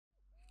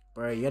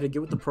Bro, you gotta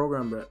get with the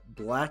program, bro.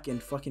 Black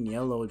and fucking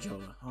yellow, Joe.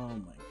 Oh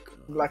my god.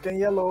 Black and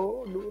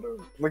yellow.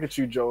 Look at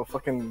you, Joe.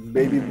 Fucking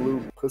baby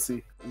blue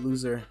pussy.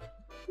 Loser.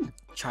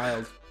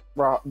 Child.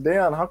 Bro,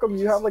 Dan, how come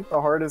you have like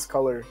the hardest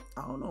color?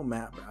 I don't know,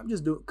 Matt, bro. I'm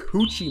just doing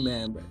coochie,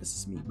 man, bro. This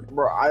is me, bro.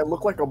 Bro, I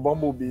look like a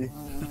bumblebee.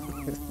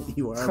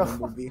 You are a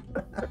bumblebee.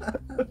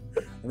 And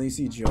then you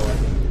see Joe.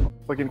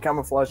 Fucking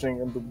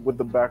camouflaging with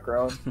the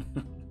background.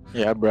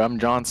 Yeah, bro, I'm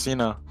John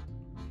Cena.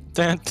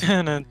 Dun,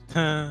 dun, dun,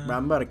 dun. Bro,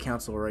 I'm about to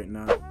cancel right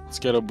now. Let's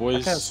get it, I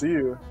boys. can't see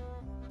you.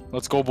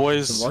 Let's go, The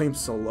boys. volume's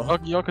so low.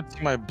 Y'all could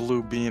see my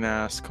blue bean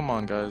ass. Come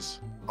on, guys.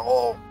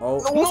 Oh, Oh,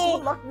 no,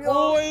 someone knocked me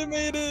off. I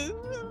made it.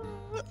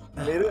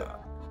 Made it?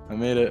 I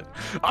made it.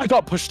 I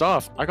got pushed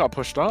off.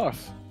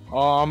 Oh,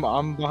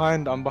 I'm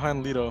behind. I'm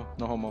behind Lito.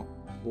 No homo.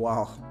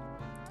 wow.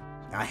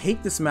 I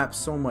hate this map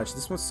so much.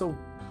 This one's so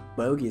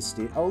bogus,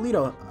 dude. Oh,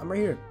 Lito, I'm right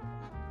here.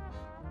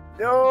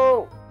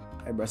 Yo!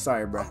 Hey, bro,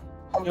 sorry, bro.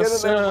 I'm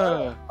Yes, getting there,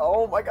 sir. bro.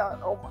 Oh my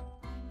god.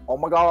 Oh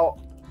my god.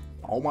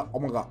 Oh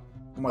my god.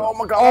 Oh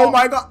my god. Oh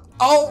my god.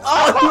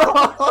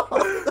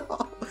 Oh,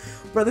 no.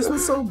 Bro, this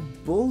one's so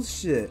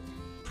bullshit.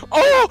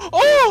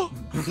 Oh!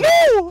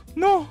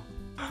 No!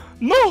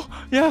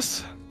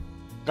 Yes!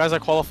 Guys, I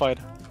qualified.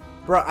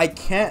 Bro, I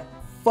can't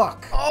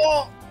fuck.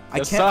 Oh! I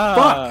Yes, can't sir.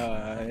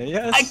 fuck.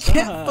 Yes, I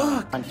can't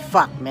sir. fuck.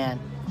 Fuck, man.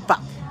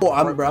 Fuck. Oh,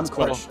 I'm Let's go.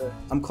 clutch.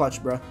 I'm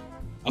clutch, bro.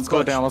 Let's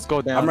go down. Let's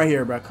go down. I'm right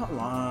here, bro. Come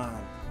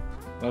on.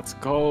 Let's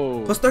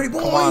go. Plus 30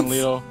 points. Come on,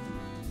 Leo.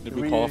 Did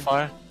we We-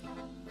 qualify?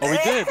 Oh, we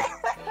did.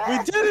 We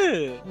did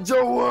it.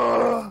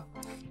 Joe!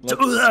 Let's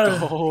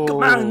Joe, go.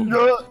 come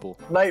on.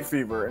 Night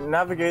Fever.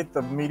 Navigate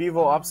the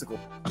medieval obstacle.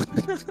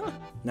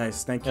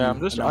 Nice, thank you. Yeah, I'm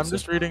announcer.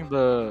 just reading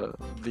the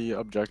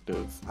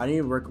objective. I need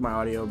to work my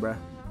audio, bro.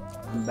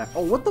 I'm back.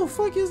 Oh, what the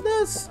fuck is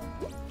this?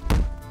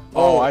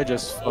 Oh, I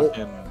just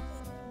fucking.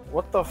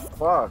 What the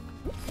fuck?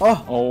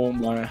 Oh, Oh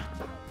my.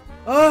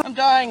 I'm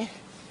dying.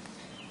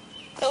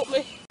 Help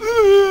me.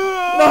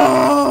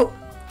 no!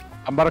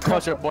 I'm about to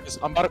clutch it, boys.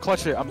 I'm about to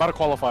clutch it. I'm about to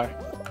qualify.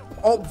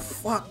 Oh,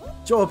 fuck.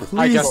 Joe, please.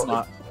 I guess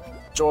not.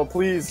 Joe,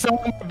 please. So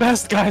I'm the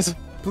best, guys.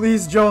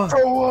 Please, Joe.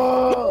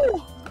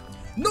 Joe!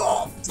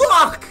 No,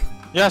 fuck!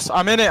 Yes,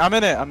 I'm in it. I'm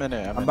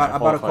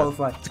about to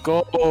qualify. Let's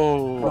go.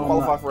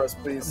 Qualify for us,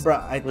 please.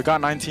 Bro, We got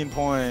 19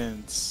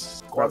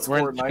 points. Squad We're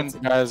score in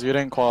 19. guys. We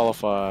didn't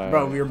qualify.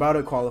 bro, we're about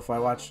to qualify.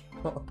 Watch.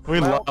 we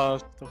Wow.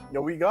 lost.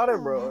 Yo, we got it,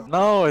 bro.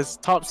 No, it's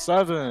top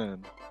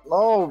 7.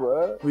 No,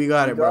 bro. We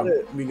got it, bro. got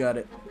it. We got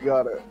it. We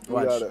got it. We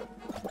Watch. got it.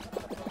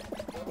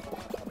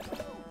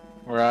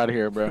 We're out of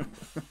here, bro.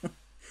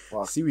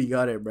 Fuck. See, we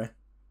got it, bro.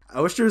 I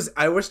wish there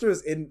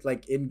was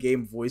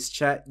in-game voice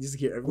chat. You just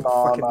hear everyone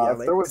Nah, fucking nah. yell If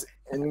like. there was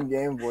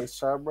in-game voice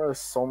chat, bro, it's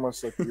so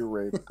much like you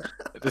rape.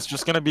 It's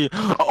just gonna be.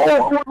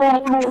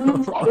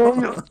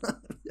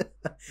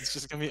 It's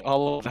just gonna be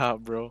all of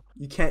that, bro.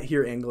 You can't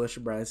hear English,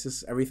 bro. It's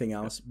just everything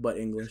else but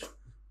English.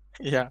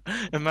 Yeah.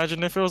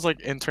 Imagine if it was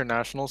like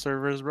international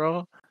servers,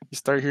 bro. You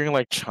start hearing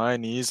like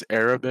Chinese,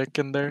 Arabic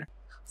in there.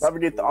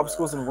 Navigate the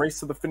obstacles and race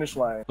to the finish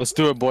line. Let's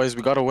do it, boys.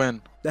 We gotta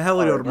win. The hell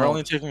are you, Alright, We're bro?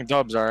 only taking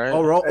dubs, all right?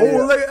 Oh, bro. Hey,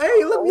 Oh, look,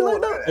 hey, look me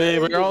like that. Hey,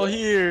 we're all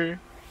here.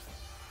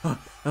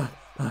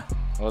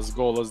 Let's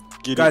go. Let's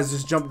get Guys,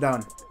 just jump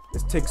down.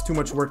 It takes too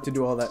much work to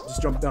do all that.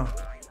 Just jump down.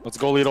 it. Let's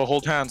go, Lito.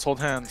 Hold hands. Hold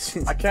hands.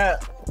 I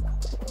can't.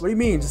 What do you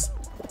mean? Just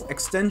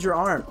extend your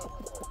arm.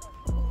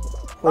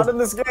 Not in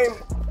this game.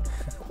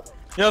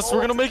 Yes,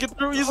 we're gonna make it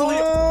through easily.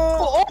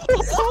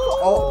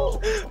 Oh.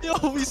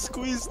 Yo, we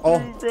squeezed Oh,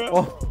 through, bro.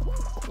 oh,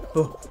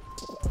 oh,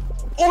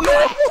 Oh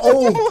no!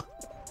 oh!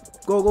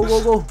 Go, go,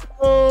 go, go!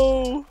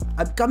 Oh,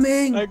 I'm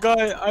coming! I got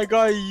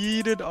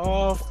yeeted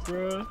off,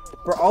 bro.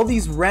 For all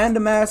these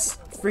random ass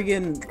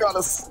friggin' Got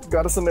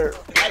us in there.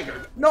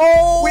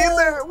 no! We in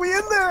there. We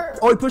in there.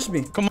 Oh, he pushed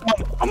me. Come on,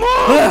 come on!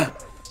 Ah!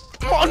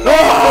 Come on, no!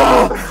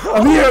 Ah!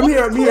 I'm here, I'm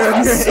here, I'm here,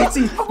 I'm here.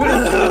 18.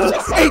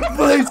 8th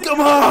place, come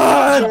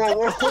on! Whoa,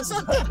 what was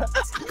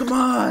that? Come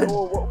on!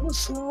 Whoa, what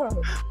was that?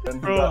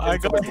 And Bro, he I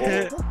into got the goal.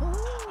 hit.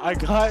 I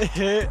got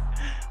hit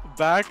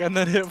back and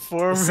then hit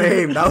forward.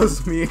 Same, that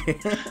was me.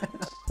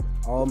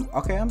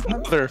 Okay, I'm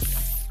Mother,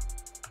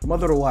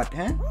 mother what,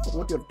 huh?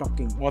 What you're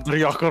talking? mother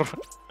yakor.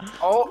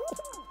 Oh,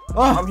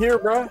 Oh, I'm here,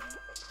 bruh.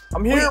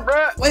 I'm here,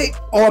 bruh. wait!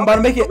 Oh, I'm about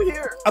to make it! I'm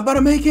here. I'm about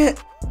to make it!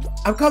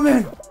 I'm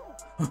coming!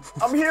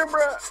 I'm here,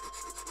 bruh.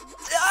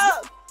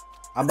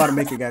 I'm about to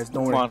make it, guys.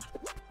 Don't worry. Come on,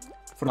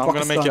 For the I'm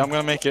gonna make it. Pakistan. I'm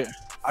gonna make it.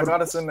 I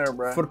got us in there,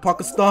 bruh. For the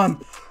Pakistan.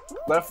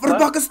 Left, For the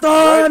left.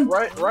 Pakistan!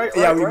 Right.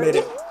 Yeah, we made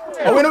it.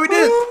 Oh, wait, no, we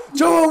did it!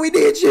 Joe, we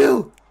need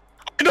you!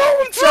 No,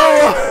 I'm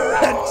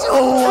trying.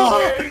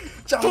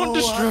 Joe! Don't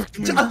distract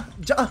me.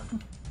 Joe!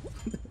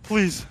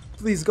 Please.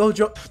 Please go,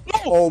 Joe. No.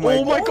 Oh my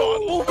God. God.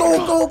 Oh Go,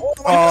 go!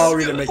 Oh,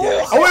 we didn't make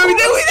it. Oh, wait, we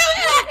did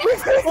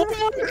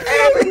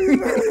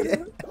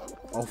it!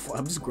 Oh,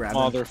 I'm just grabbing.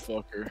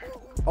 Motherfucker.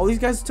 All these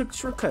guys took the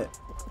shortcut.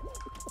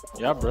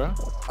 Yeah, bro.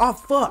 Oh,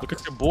 fuck. Look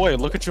at your boy.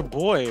 Look at your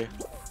boy.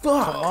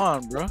 Come Fuck.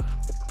 on, bro.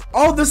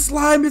 Oh, the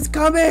slime is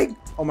coming!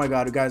 Oh my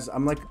God, guys,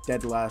 I'm like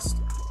dead last.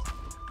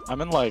 I'm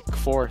in like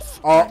 4th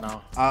Oh, right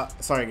now.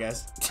 sorry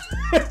guys.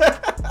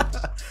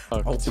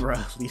 Oh, bruh,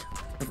 Lito.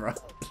 Bruh,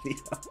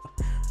 Lito.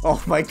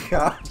 Oh my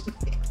god.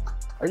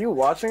 Are you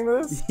watching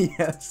this?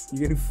 Yes,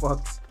 you're getting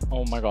fucked.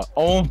 Oh my god.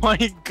 Oh my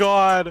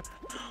god.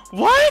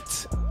 What?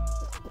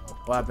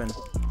 What happened?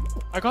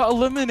 I got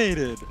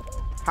eliminated.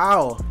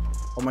 How?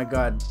 Oh my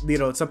god.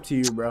 Lito, it's up to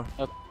you, bro.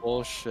 That's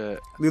bullshit.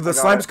 Lito, the I got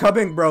slime's it.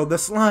 coming, bro. The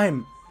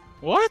slime.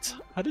 What?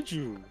 How did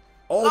you?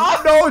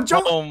 Oh no,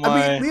 Joe. Oh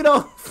I mean,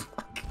 Lito.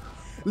 Fuck.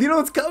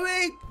 Lito, it's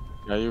coming.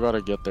 Yeah, you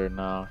gotta get there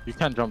now. You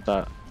can't jump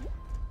that.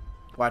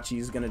 Watch,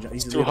 he's gonna jump.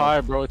 He's It's too Lito.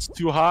 high, bro. It's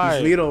too high.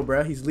 He's Lito,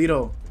 bro. He's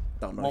Lito.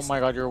 Don't know. Oh my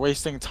god, you're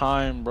wasting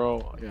time,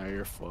 bro. Yeah,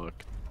 you're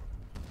fucked.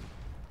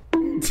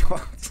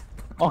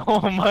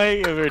 Oh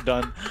my, we're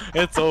done.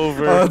 It's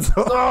over. Oh, it's,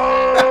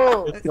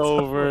 No! It's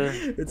over.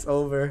 it's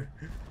over.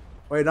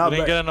 Wait, We not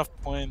didn't bad. get enough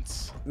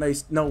points.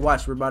 Nice. No,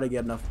 watch. We're about to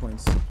get enough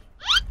points.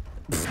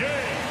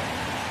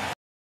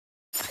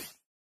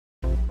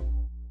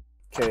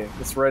 Okay,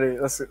 let's ready.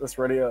 Let's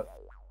ready up.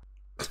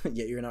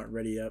 Yeah, you're not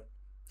ready yet.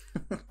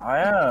 I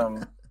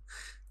am.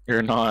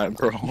 You're not,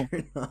 bro.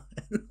 You're not.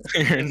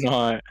 You're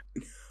not.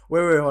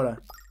 Wait, hold on.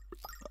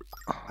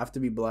 I have to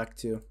be black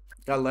too.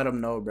 Gotta let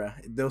them know, bruh.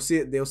 They'll see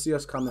it. They'll see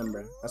us coming,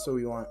 bruh. That's what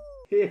we want.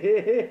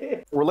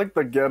 We're like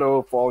the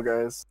ghetto Fall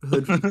Guys.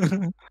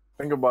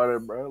 Think about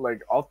it, bro.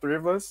 Like all three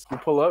of us, you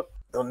pull up,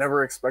 they'll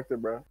never expect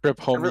it, bro. Trip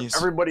homies.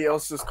 Everybody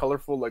else is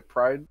colorful like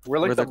Pride. We're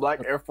like We're the the-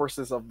 Black Air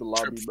Forces of the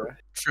lobby, bro.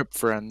 Trip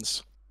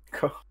friends.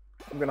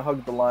 I'm gonna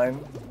hug the line.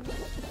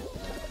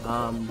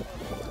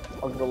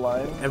 Hug the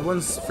line.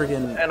 Everyone's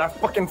freaking And I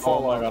fucking Oh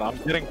fall my off. god,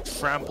 I'm getting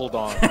trampled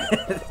on.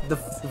 the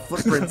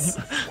footprints.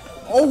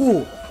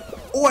 Oh,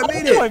 I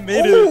made it. I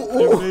made Oh,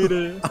 it. I made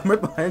it. I'm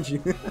right behind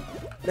you.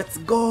 Let's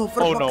go. For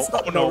the Oh, fucking no.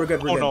 stop. Oh, no. We're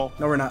good. We're Oh, good. no.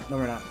 No, we're not. No,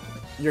 we're not.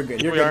 You're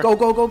good. You're We good. are. Go,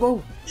 go, go,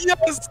 go.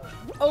 Yes.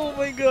 Oh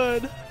my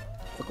god.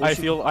 Fuck, I where's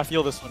she-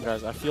 feel this one,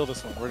 guys. I feel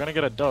this one. We're gonna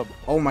get a dub.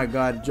 Oh my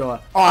god, Joa.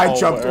 Oh, I Oh,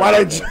 jumped. where Why'd I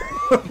are jump?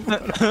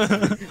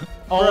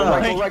 Oh Bruh.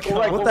 my Go right, go god.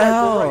 right, What go the right,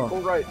 hell? Go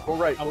right, go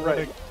right, go I'm right,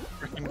 gonna go right.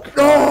 freaking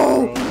cry,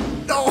 No! bro.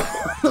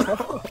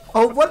 No!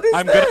 Oh, what is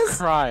I'm gonna this?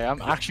 cry.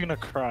 I'm actually gonna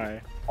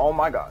cry. Oh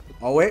my god.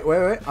 Oh, wait.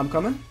 I'm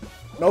coming.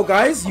 No,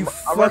 guys, you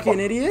I'm right fucking behind-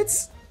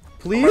 idiots. I'm right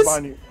Please?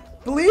 behind you.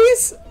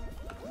 Please?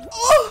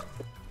 Oh!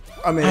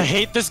 I'm in. I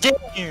hate this game.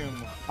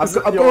 I'm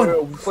Yo, going.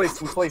 yo, we placed.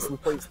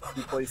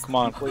 Come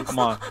on, come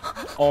on.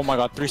 Oh my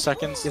god, 3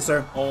 seconds. Yes,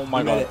 sir. Oh my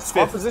We made god. it.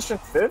 Spot Fifth. position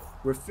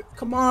 5th?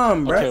 Come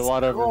on, bro. Okay,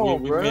 whatever. Oh,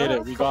 we bro. made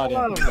it. We got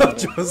Come it. on, We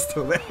got it. Joe's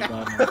still there. We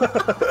got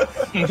it.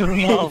 It's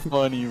not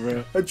funny,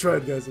 bro. I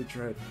tried, guys. I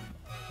tried.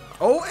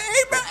 Oh,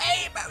 hey, bro.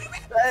 Hey, bro. We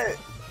made it.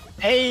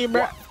 Hey, Hey,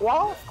 bro.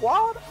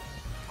 squad.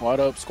 Squad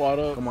up, squad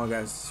up. Come on,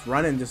 guys. Just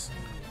run and just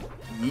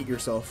yeet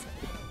yourself.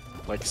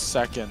 Like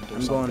second or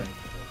I'm going. something.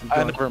 I'm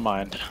going. Never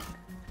mind.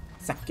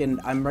 Second.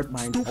 I'm right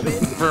behind you.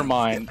 Never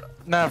mind.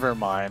 Never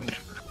mind.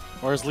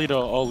 Where's Lito?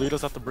 Oh,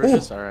 Lito's at the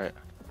bridges. All right.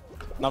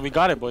 Now we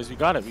got it, boys. We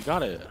got it. We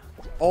got it.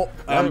 Oh,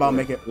 I'm about to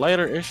make it.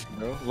 Lighter issue,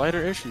 bro.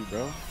 Lighter issue,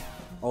 bro.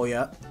 Oh,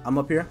 yeah. I'm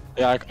up here.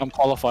 Yeah, I'm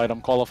qualified.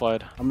 I'm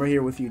qualified. I'm right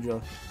here with you,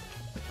 Joe.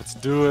 Let's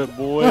do it,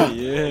 boy.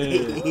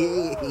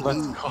 Yeah.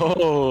 Let's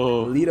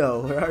go.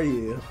 Lito, where are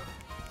you?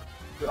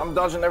 I'm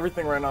dodging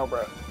everything right now,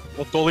 bro.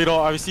 Let's go, Lito.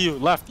 I see you.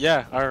 Left.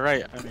 Yeah. All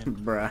right. I mean,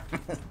 Bruh.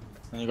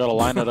 and you gotta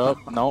line it up.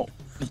 No.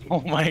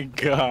 Oh my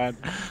god.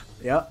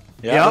 Yep.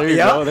 Yeah, there you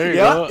go. There you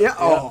go. Yeah.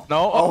 Oh.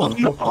 No. Oh.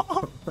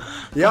 No.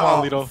 Yeah. Come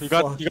on, oh, Lito.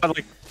 fuck. You got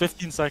like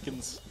 15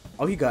 seconds.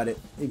 Oh, he got it.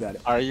 He got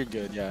it. All right, you're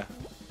good. Yeah.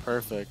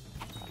 Perfect.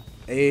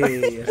 Hey,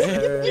 yes,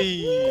 sir.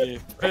 Hey,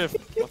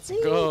 fifth. Let's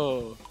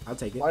go. I'll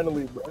take it.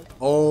 Finally, bro.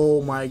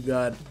 Oh my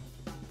god.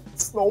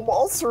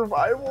 Snowball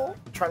survival.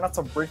 Try not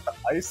to break the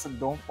ice and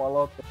don't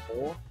fall out the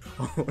hole.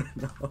 Oh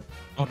no.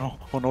 Oh no.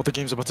 Oh no. The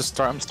game's about to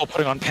start. I'm still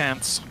putting on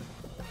pants.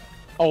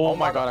 Oh,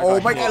 my god. I Oh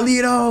got my hit. god,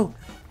 Lito!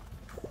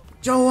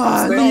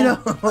 Joa, Stay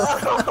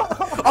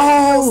Lito!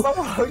 Oh! Stop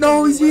hugging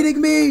No, me, he's bro.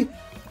 eating me!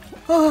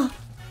 Oh,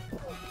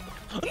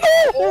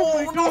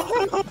 Oh my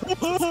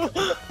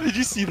god. Did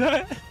you see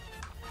that?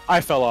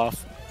 I fell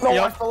off. No,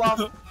 Yup. I fell off.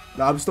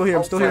 no, I'm still here,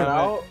 I'm still here.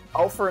 Out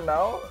for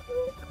now.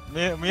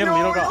 Me and Yo,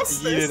 Lito yo, got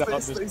stay, yeeted stay,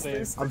 out stay, this stay,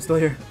 thing. stay. I'm still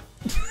here.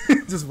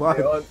 Just vibe.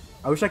 Yo,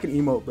 I wish I could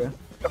emote, bro.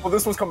 oh,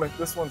 this one's coming.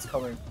 This one's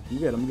coming.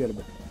 I'm good,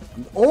 bro.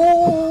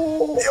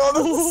 Oh!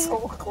 Yo, this is so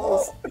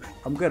close.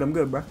 I'm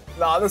good, bro.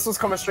 Nah, this was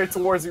coming straight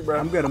towards you, bro.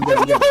 I'm good.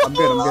 Trust me.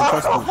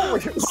 Oh, you're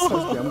Trust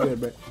so- me, I'm good,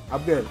 bro.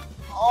 I'm good.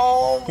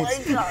 oh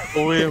my god.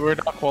 Oh, we're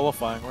not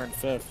qualifying. We're in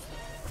fifth.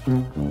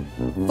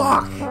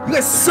 Fuck! You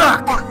guys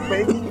suck!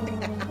 Baby.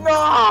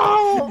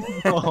 No!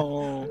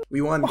 Oh.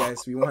 We won,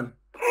 guys. We won.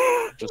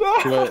 Just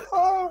quit.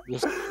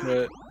 Just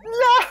quit.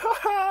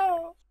 No!